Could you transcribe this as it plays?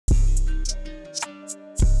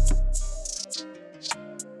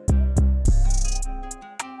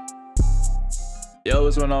Yo,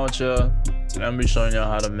 what's going on with y'all? Today I'm gonna be showing y'all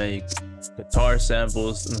how to make guitar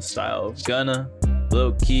samples in the style of Gunna,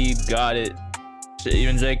 Lil Keed, Got It, shit,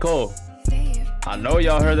 even J. Cole. I know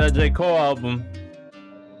y'all heard that J. Cole album.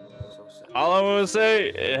 All I'm gonna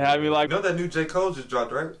say, it had me like. You know that new J. Cole just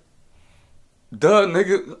dropped, right? Duh,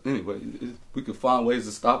 nigga. Anyway, we can find ways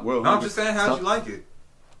to stop world. No, I'm just saying, how'd you like it?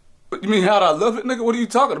 What, you mean how'd I love it, nigga? What are you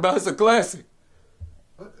talking about? It's a classic.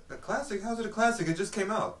 What? A classic? How's it a classic? It just came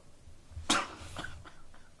out.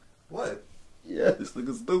 What? Yeah, this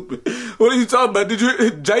nigga stupid. What are you talking about? Did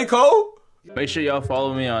you J. Cole? Make sure y'all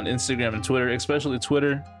follow me on Instagram and Twitter, especially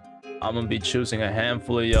Twitter. I'm gonna be choosing a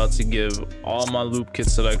handful of y'all to give all my loop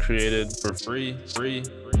kits that I created for free.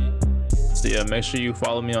 So yeah, make sure you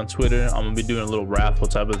follow me on Twitter. I'm gonna be doing a little raffle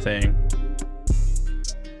type of thing.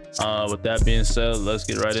 With that being said, let's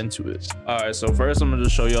get right into it. All right, so first I'm gonna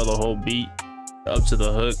just show y'all the whole beat up to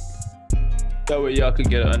the hook. That way y'all could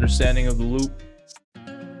get an understanding of the loop.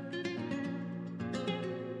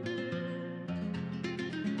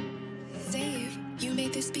 Dave, you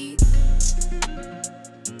made this beat.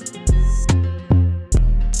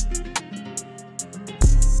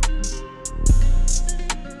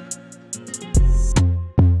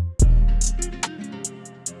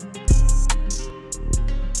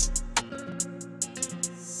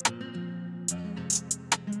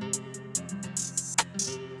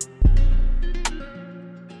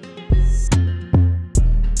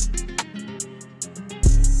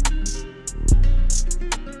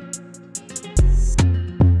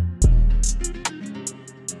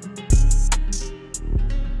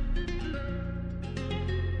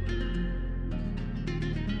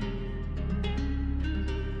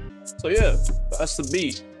 So yeah, that's the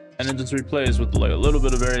beat, and it just replays with like a little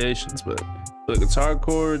bit of variations. But for the guitar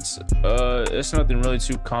chords, it's nothing really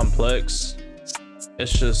too complex.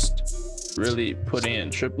 It's just really putting in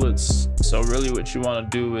triplets. So really what you want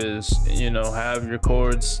to do is, you know, have your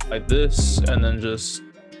chords like this and then just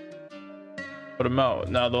put them out.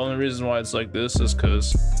 Now the only reason why it's like this is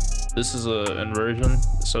because this is a inversion,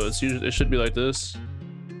 so it should be like this,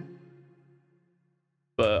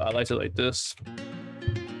 but I liked it like this.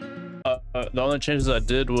 The only changes I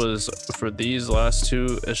did was for these last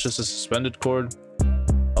two, it's just a suspended chord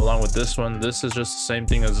along with this one. This is just the same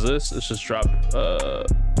thing as this. It's just dropped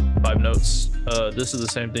 5 notes. This is the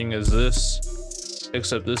same thing as this,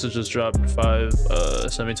 except this is just dropped 5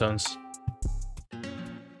 semitones.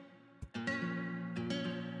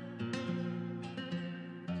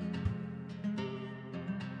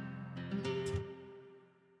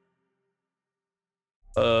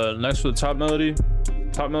 Next for the top melody.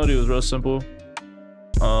 Top melody was real simple.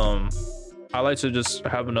 I like to just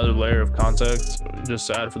have another layer of contact just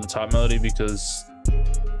to add for the top melody because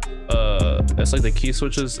it's like the key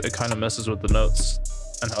switches, it kind of messes with the notes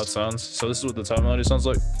and how it sounds. So this is what the top melody sounds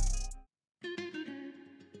like.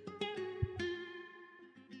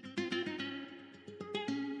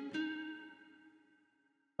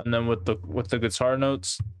 And then with the guitar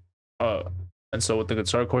notes, and so with the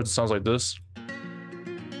guitar chords, it sounds like this.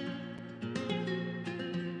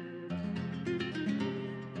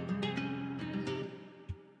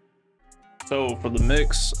 So for the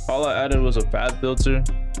mix, all I added was a fat filter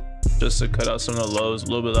just to cut out some of the lows, a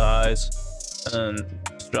little bit of the highs, and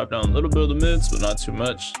just drop down a little bit of the mids, but not too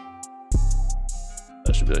much.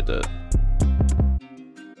 That should be like that.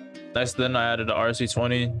 Next, then I added the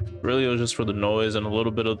RC20. Really, it was just for the noise and a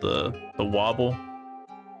little bit of the wobble,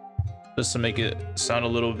 just to make it sound a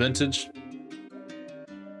little vintage.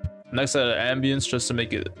 Next, I added ambience just to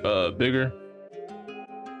make it bigger.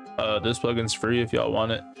 This plugin's free if y'all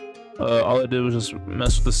want it. All I did was just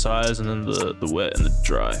mess with the size and then the wet and the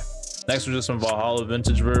dry. Next was just some Valhalla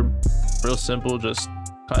vintage verb. Real simple, just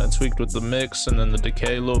kind of tweaked with the mix and then the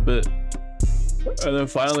decay a little bit. And then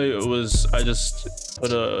finally it was, I just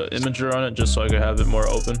put a imager on it just so I could have it more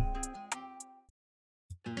open.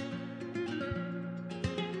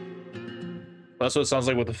 That's what it sounds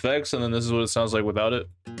like with effects, and then this is what it sounds like without it.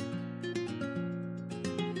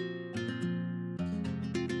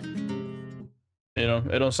 You know,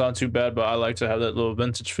 it don't sound too bad, but I like to have that little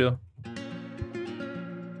vintage feel.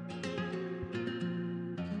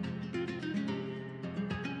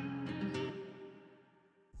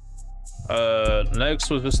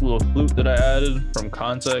 Next was this little flute that I added from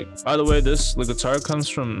Contact. By the way, the guitar comes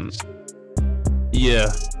from, yeah,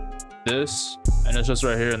 this, and it's just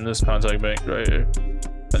right here in this Contact bank right here.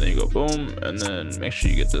 And then you go boom, and then make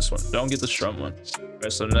sure you get this one. Don't get the strum one.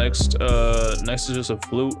 Alright, so next is just a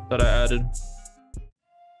flute that I added.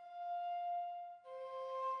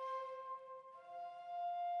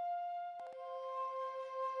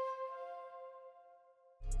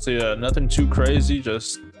 So yeah, nothing too crazy,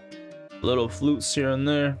 just little flutes here and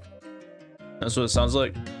there. That's what it sounds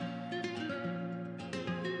like.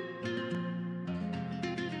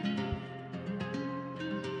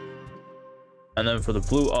 And then for the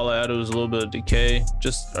flute, all I added was a little bit of decay.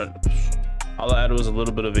 All I added was a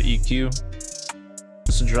little bit of an EQ.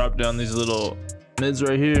 Just to drop down these little mids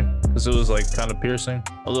right here, because it was like kind of piercing.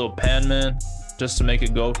 A little pan man, just to make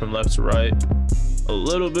it go from left to right. A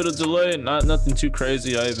little bit of delay, nothing too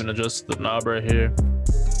crazy. I even adjusted the knob right here.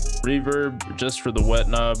 Reverb just for the wet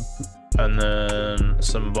knob, and then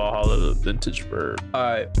some Valhalla vintage verb. All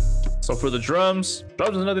right, so for the drums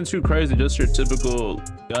is nothing too crazy, just your typical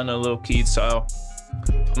Gunna Lil Keed style.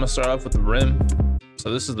 I'm gonna start off with the rim.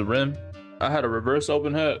 So this is the rim. I had a reverse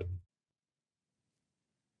open hat,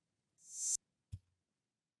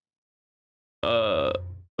 a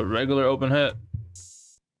regular open hat,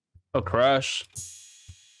 a crash,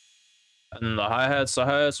 and then the hi-hats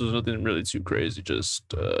was nothing really too crazy. Just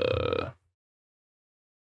the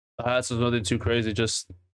hi-hats was nothing too crazy, they just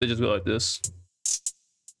go like this.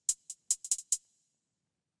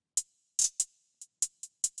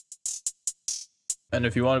 And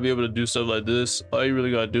if you want to be able to do stuff like this, all you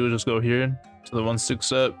really gotta do is just go here to the 1/6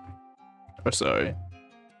 step, or sorry,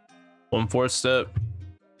 1/4 step.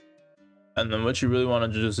 And then what you really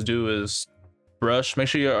want to just do is brush. Make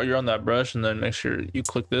sure you're on that brush, and then make sure you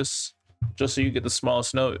click this just so you get the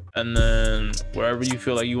smallest note. And then wherever you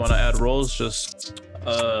feel like you want to add rolls, just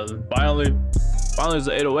finally is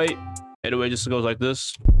the 808. 808 just goes like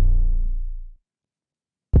this.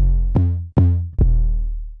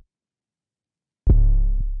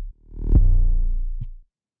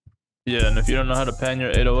 Yeah, and if you don't know how to pan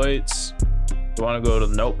your 808s, you want to go to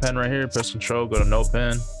the note pen right here, press Control, go to note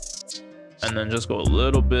pen, and then just go a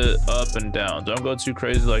little bit up and down. Don't go too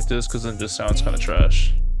crazy like this, because it just sounds kind of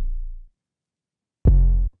trash.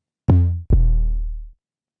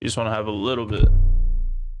 You just want to have a little bit.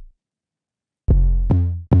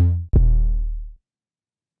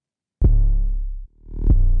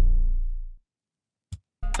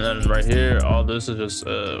 And then right here, all this is just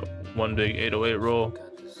one big 808 roll,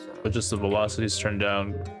 with just the velocities turned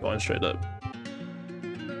down, going straight up.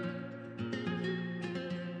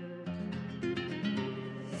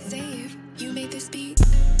 Dave, you made this beat.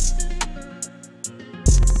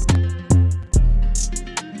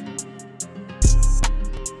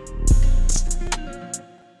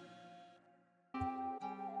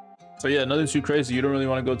 So yeah, nothing too crazy. You don't really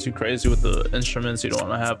want to go too crazy with the instruments. You don't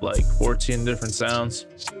want to have like 14 different sounds.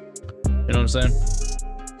 You know what I'm saying?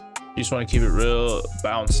 You just want to keep it real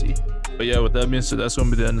bouncy. But yeah, with that being said, that's going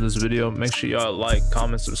to be the end of this video. Make sure y'all like,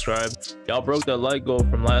 comment, subscribe. Y'all broke that like goal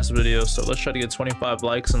from last video, so let's try to get 25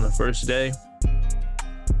 likes on the first day.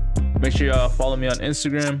 Make sure y'all follow me on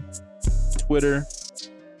Instagram, Twitter,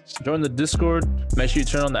 join the Discord. Make sure you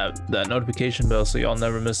turn on that notification bell so y'all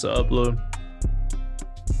never miss an upload.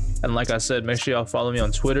 And like I said, make sure y'all follow me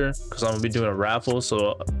on Twitter, because I'm gonna be doing a raffle,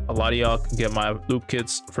 so a lot of y'all can get my loop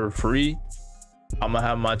kits for free. I'm gonna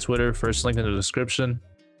have my Twitter first link in the description.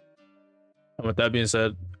 And with that being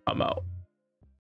said, I'm out.